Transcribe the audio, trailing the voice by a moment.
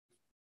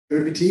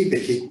Over to you,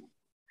 Vicky.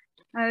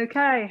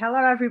 Okay,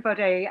 hello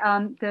everybody.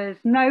 There's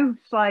no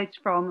slides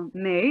from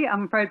me,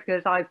 I'm afraid,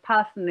 because I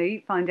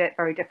personally find it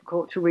very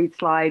difficult to read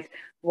slides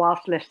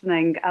whilst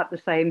listening at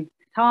the same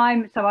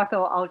time. So I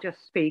thought I'll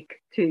just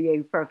speak to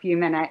you for a few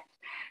minutes.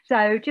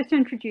 So just to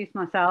introduce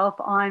myself,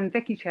 I'm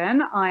Vicky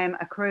Chin. I am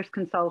a careers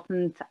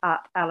consultant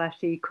at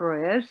LSE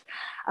Careers.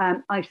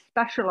 I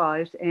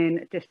specialise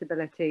in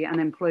disability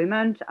and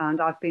employment, and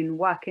I've been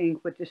working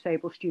with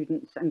disabled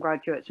students and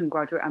graduate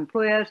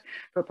employers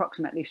for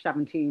approximately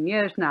 17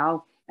 years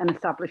now, and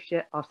established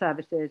our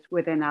services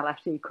within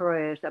LSE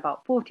Careers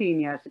about 14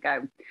 years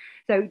ago.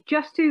 So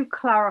just to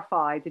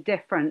clarify the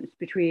difference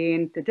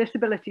between the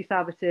disability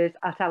services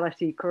at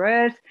LSE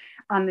Careers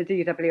and the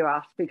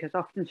DWS, because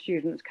often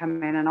students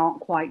come in and aren't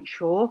quite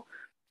sure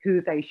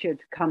who they should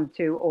come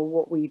to or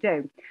what we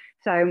do.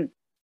 So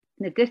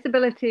the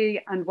Disability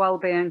and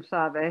Wellbeing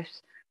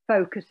Service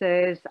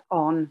focuses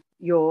on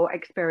your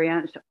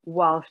experience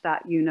whilst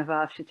at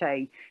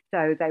university.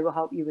 So they will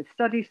help you with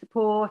study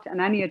support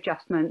and any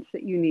adjustments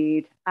that you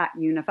need at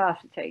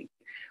university.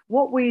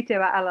 What we do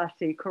at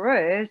LSE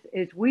Careers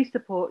is we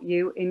support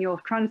you in your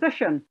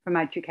transition from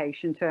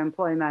education to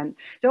employment.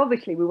 So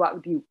obviously we work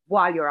with you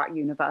while you're at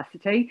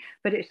university,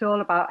 but it's all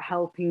about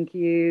helping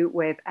you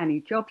with any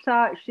job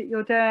search that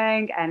you're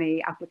doing,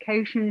 any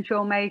applications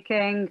you're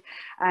making,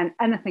 and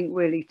anything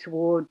really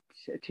to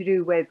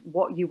do with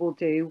what you will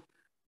do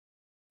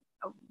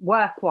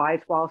work-wise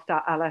whilst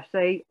at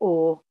LSE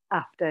or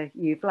after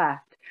you've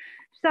left.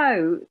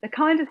 So the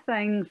kind of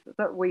things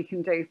that we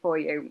can do for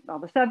you, well,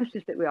 the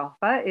services that we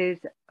offer is,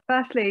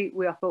 firstly,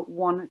 we offer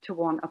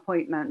one-to-one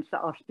appointments that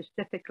are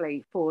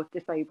specifically for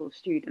disabled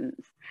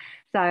students.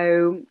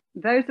 So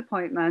those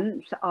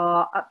appointments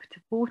are up to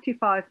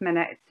 45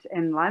 minutes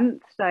in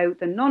length. So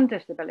the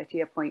non-disability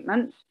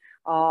appointments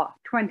are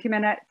 20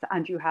 minutes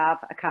and you have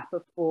a cap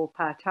of 4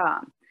 per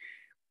term.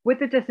 With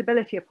the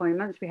disability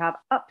appointments, we have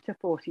up to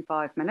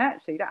 45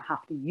 minutes, so you don't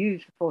have to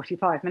use the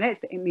 45 minutes,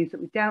 but it means that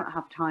we don't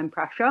have time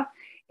pressure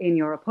in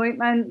your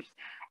appointments.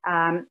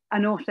 And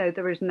also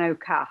there is no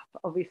cap.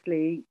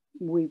 Obviously,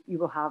 you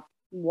will have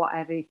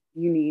whatever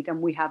you need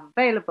and we have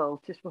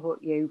available to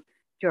support you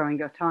during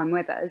your time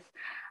with us.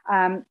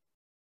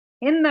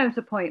 In those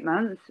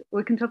appointments,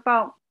 we can talk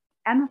about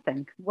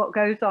anything. What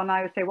goes on,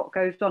 I would say, what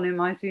goes on in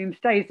my Zoom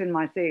stays in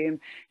my Zoom.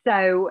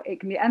 So it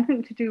can be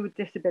anything to do with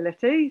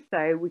disability.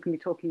 So we can be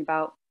talking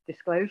about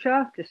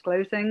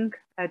disclosing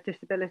a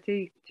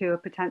disability to a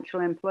potential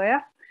employer,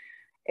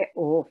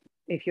 or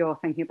if you're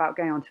thinking about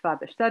going on to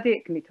further study,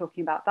 it can be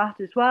talking about that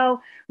as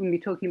well. We can be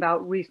talking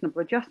about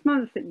reasonable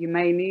adjustments that you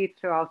may need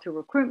throughout a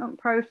recruitment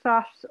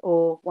process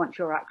or once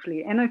you're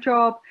actually in a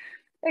job.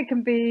 It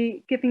can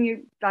be giving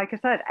you, like I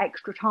said,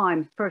 extra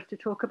time for us to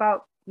talk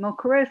about more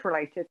careers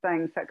related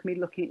things. That can be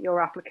looking at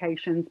your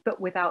applications, but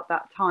without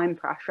that time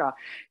pressure.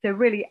 So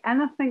really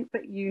anything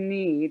that you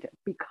need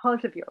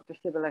because of your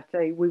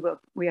disability,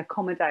 we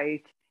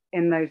accommodate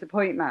in those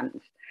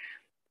appointments.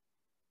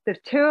 There's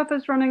 2 of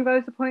us running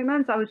those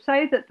appointments. I would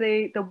say that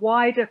the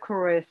wider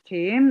careers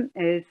team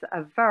is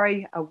a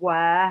very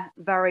aware,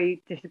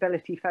 very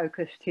disability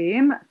focused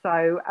team.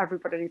 So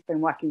everybody's been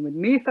working with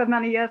me for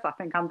many years. I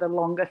think I'm the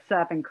longest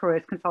serving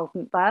careers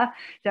consultant there.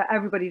 So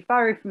everybody's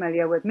very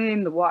familiar with me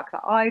and the work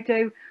that I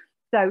do.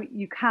 So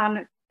you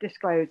can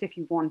disclose if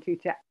you want to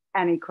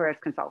any careers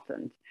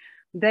consultant.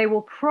 They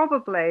will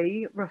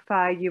probably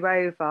refer you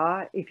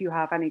over, if you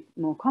have any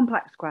more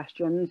complex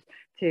questions,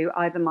 to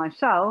either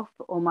myself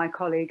or my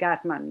colleague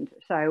Edmund.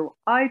 So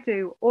I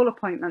do all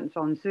appointments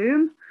on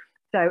Zoom.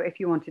 So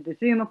if you wanted a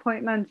Zoom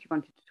appointment, you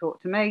wanted to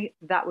talk to me,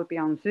 that would be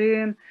on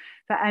Zoom.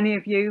 For any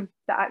of you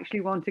that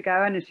actually want to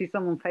go in and see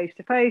someone face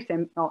to face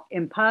or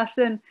in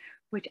person,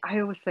 which I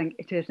always think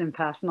it is in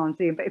person on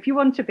Zoom, but if you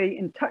want to be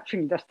in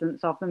touching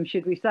distance of them,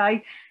 should we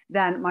say,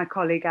 then my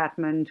colleague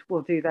Edmund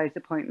will do those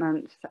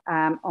appointments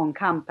on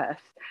campus.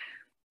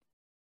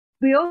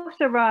 We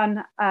also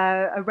run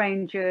a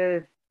range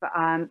of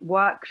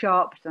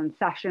workshops and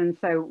sessions.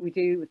 So we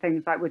do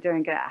things like we're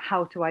doing a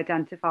how to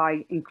identify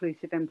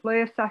inclusive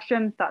employer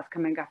session that's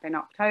coming up in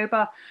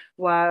October,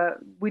 where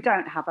we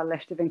don't have a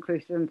list of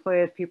inclusive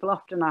employers. People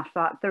often ask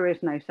that. There is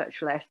no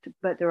such list,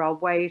 but there are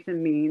ways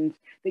and means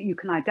that you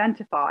can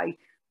identify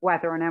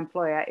whether an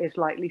employer is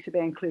likely to be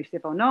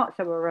inclusive or not.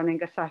 So we're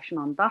running a session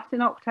on that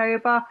in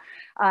October.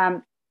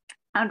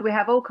 And we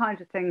have all kinds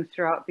of things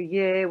throughout the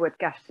year with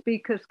guest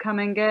speakers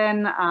coming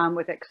in,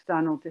 with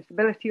external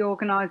disability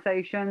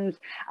organisations,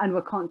 and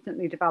we're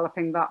constantly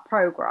developing that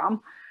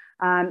programme.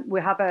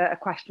 We have a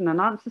question and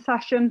answer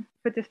session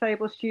for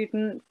disabled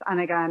students,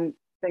 and again,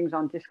 things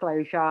on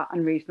disclosure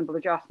and reasonable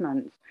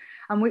adjustments.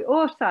 And we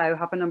also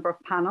have a number of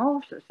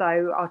panels.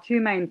 So our 2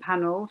 main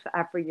panels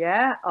every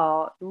year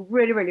are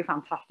really, really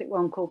fantastic.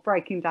 One called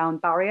Breaking Down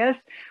Barriers,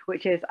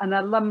 which is an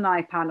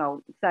alumni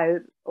panel.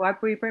 So where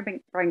we bring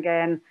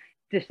in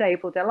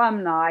disabled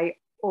alumni,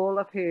 all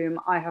of whom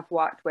I have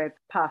worked with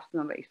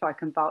personally. So I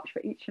can vouch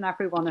for each and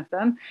every one of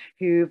them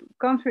who've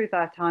gone through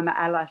their time at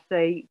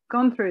LSE,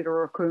 gone through the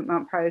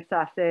recruitment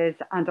processes,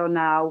 and are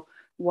now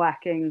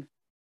working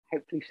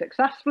hopefully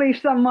successfully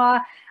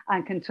somewhere,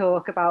 and can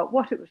talk about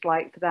what it was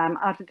like for them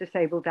as a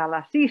disabled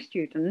LSE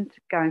student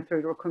going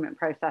through the recruitment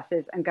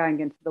processes and going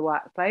into the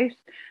workplace.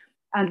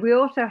 And we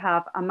also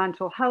have a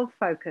mental health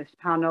focused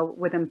panel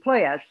with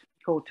employers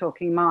called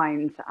Talking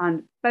Minds.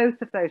 And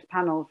both of those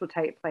panels will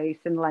take place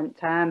in Lent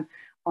term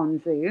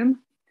on Zoom.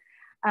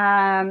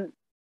 And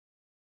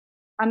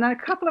then a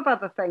couple of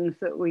other things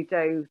that we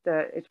do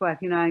that it's worth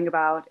knowing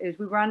about is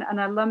we run an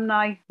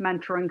alumni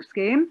mentoring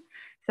scheme.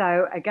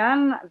 So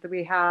again,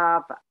 we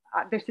have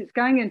this is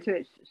going into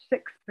its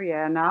 6th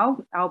year now.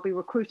 I'll be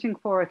recruiting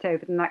for it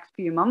over the next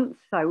few months.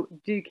 So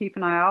do keep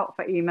an eye out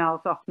for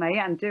emails off me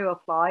and do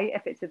apply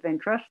if it's of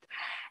interest.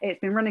 It's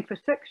been running for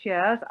 6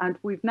 years and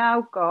we've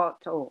now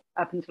got, or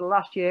up until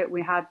last year,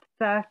 we had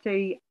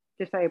 30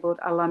 disabled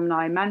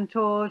alumni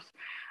mentors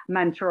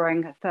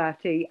mentoring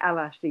 30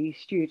 LSE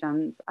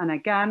students. And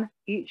again,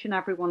 each and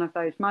every one of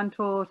those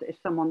mentors is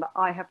someone that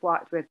I have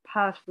worked with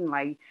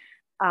personally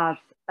as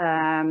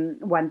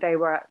when they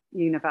were at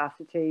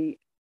university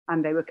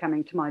and they were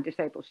coming to my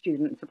disabled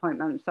students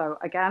appointments. So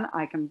again,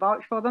 I can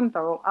vouch for them.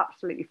 They're all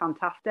absolutely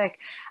fantastic.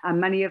 And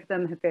many of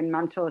them have been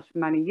mentors for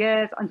many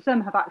years, and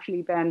some have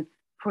actually been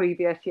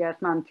previous year's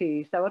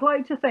mentees. So I'd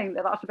like to think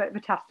that that's a bit of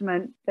a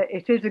testament that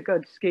it is a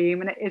good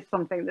scheme and it is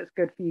something that's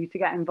good for you to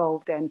get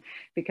involved in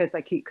because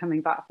they keep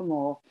coming back for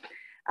more.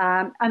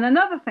 And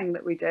another thing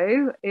that we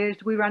do is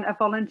we run a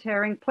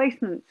volunteering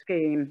placement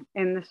scheme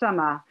in the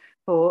summer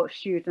for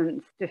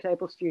students,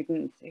 disabled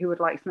students who would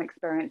like some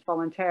experience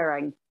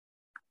volunteering.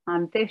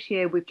 And this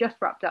year, we've just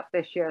wrapped up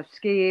this year's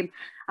scheme,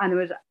 and there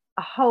was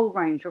a whole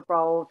range of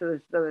roles.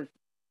 There was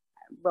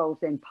roles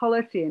in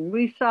policy and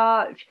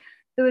research.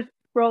 There was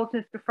roles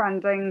as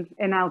befriending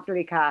in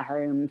elderly care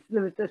homes.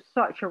 There's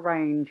such a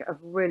range of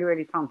really,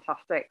 really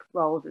fantastic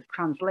roles as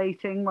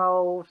translating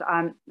roles.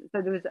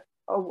 So there was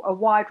a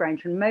wide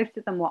range, and most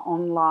of them were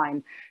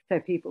online, so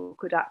people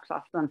could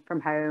access them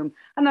from home.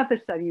 And others,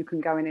 so you can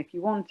go in if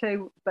you want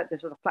to, but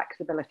there's sort of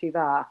flexibility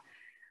there.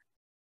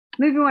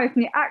 Moving away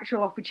from the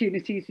actual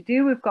opportunities to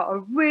do, we've got a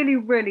really,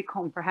 really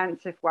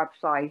comprehensive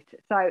website.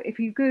 So if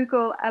you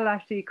Google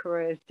LSE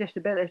Careers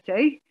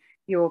Disability,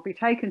 you will be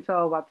taken to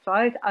our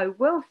website. I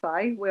will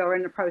say we are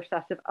in the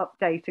process of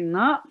updating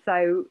that.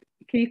 So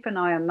keep an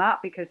eye on that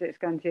because it's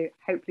going to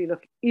hopefully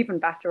look even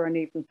better and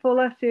even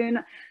fuller soon.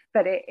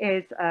 But it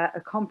is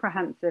a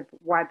comprehensive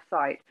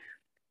website.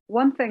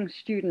 One thing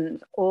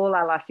students, all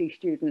LSE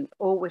students,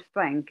 always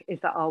think is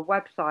that our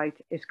website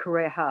is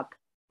Career Hub.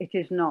 It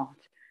is not.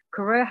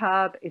 Career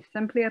Hub is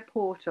simply a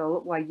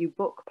portal where you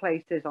book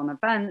places on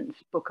events,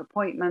 book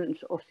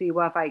appointments, or see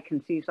where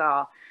vacancies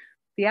are.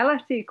 The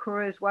LSE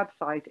Careers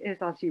website is,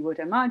 as you would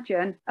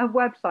imagine, a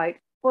website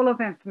full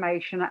of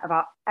information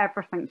about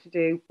everything to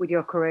do with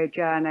your career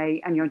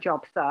journey and your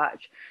job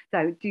search.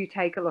 So do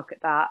take a look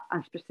at that,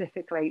 and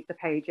specifically the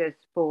pages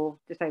for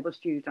disabled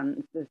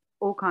students. There's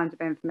all kinds of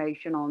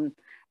information on,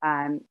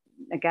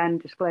 again,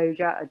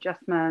 disclosure,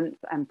 adjustments,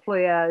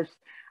 employers,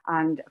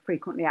 and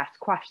frequently asked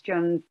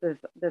questions.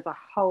 There's a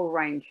whole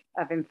range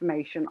of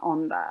information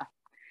on there.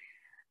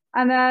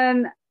 And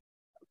then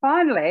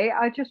finally,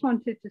 I just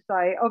wanted to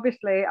say,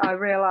 obviously, I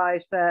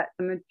realise that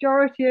the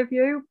majority of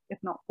you, if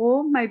not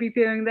all, may be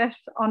viewing this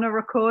on a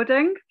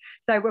recording.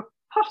 So we're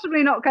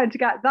possibly not going to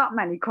get that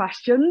many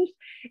questions,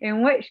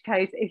 in which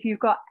case, if you've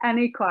got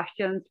any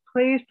questions,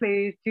 please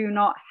do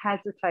not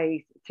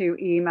hesitate to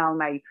email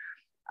me.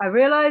 I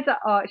realise that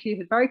Archie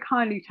has very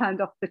kindly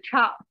turned off the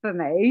chat for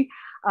me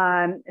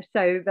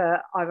so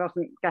that I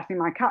wasn't getting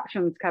my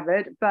captions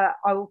covered, but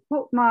I will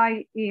put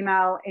my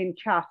email in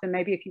chat, and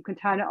maybe if you can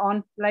turn it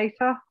on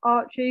later,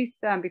 Archie,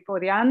 before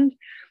the end.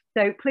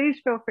 So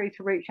please feel free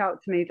to reach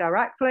out to me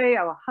directly.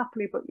 I will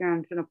happily book you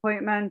into an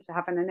appointment to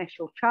have an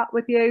initial chat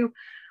with you.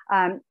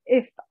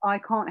 If I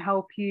can't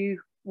help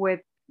you with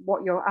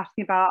what you're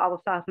asking about, I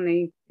will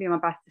certainly do my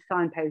best to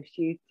signpost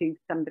you to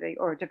somebody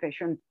or a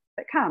division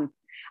that can.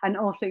 And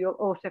also, you'll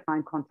also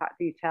find contact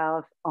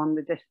details on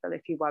the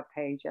disability web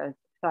pages.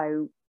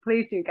 So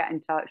please do get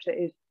in touch.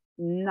 There is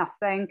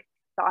nothing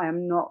that I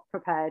am not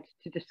prepared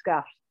to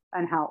discuss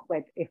and help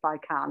with if I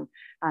can.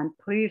 And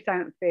please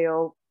don't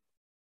feel,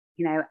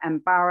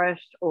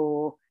 embarrassed,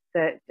 or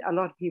that a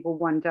lot of people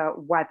wonder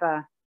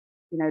whether,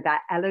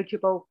 they're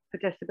eligible for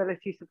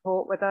disability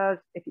support with us.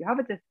 If you have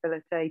a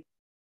disability,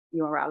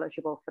 you are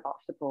eligible for that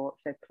support.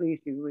 So please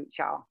do reach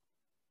out.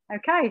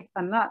 Okay,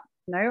 and that's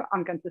no,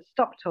 I'm going to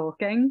stop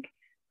talking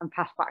and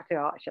pass back to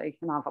Archie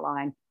and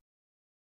Aveline.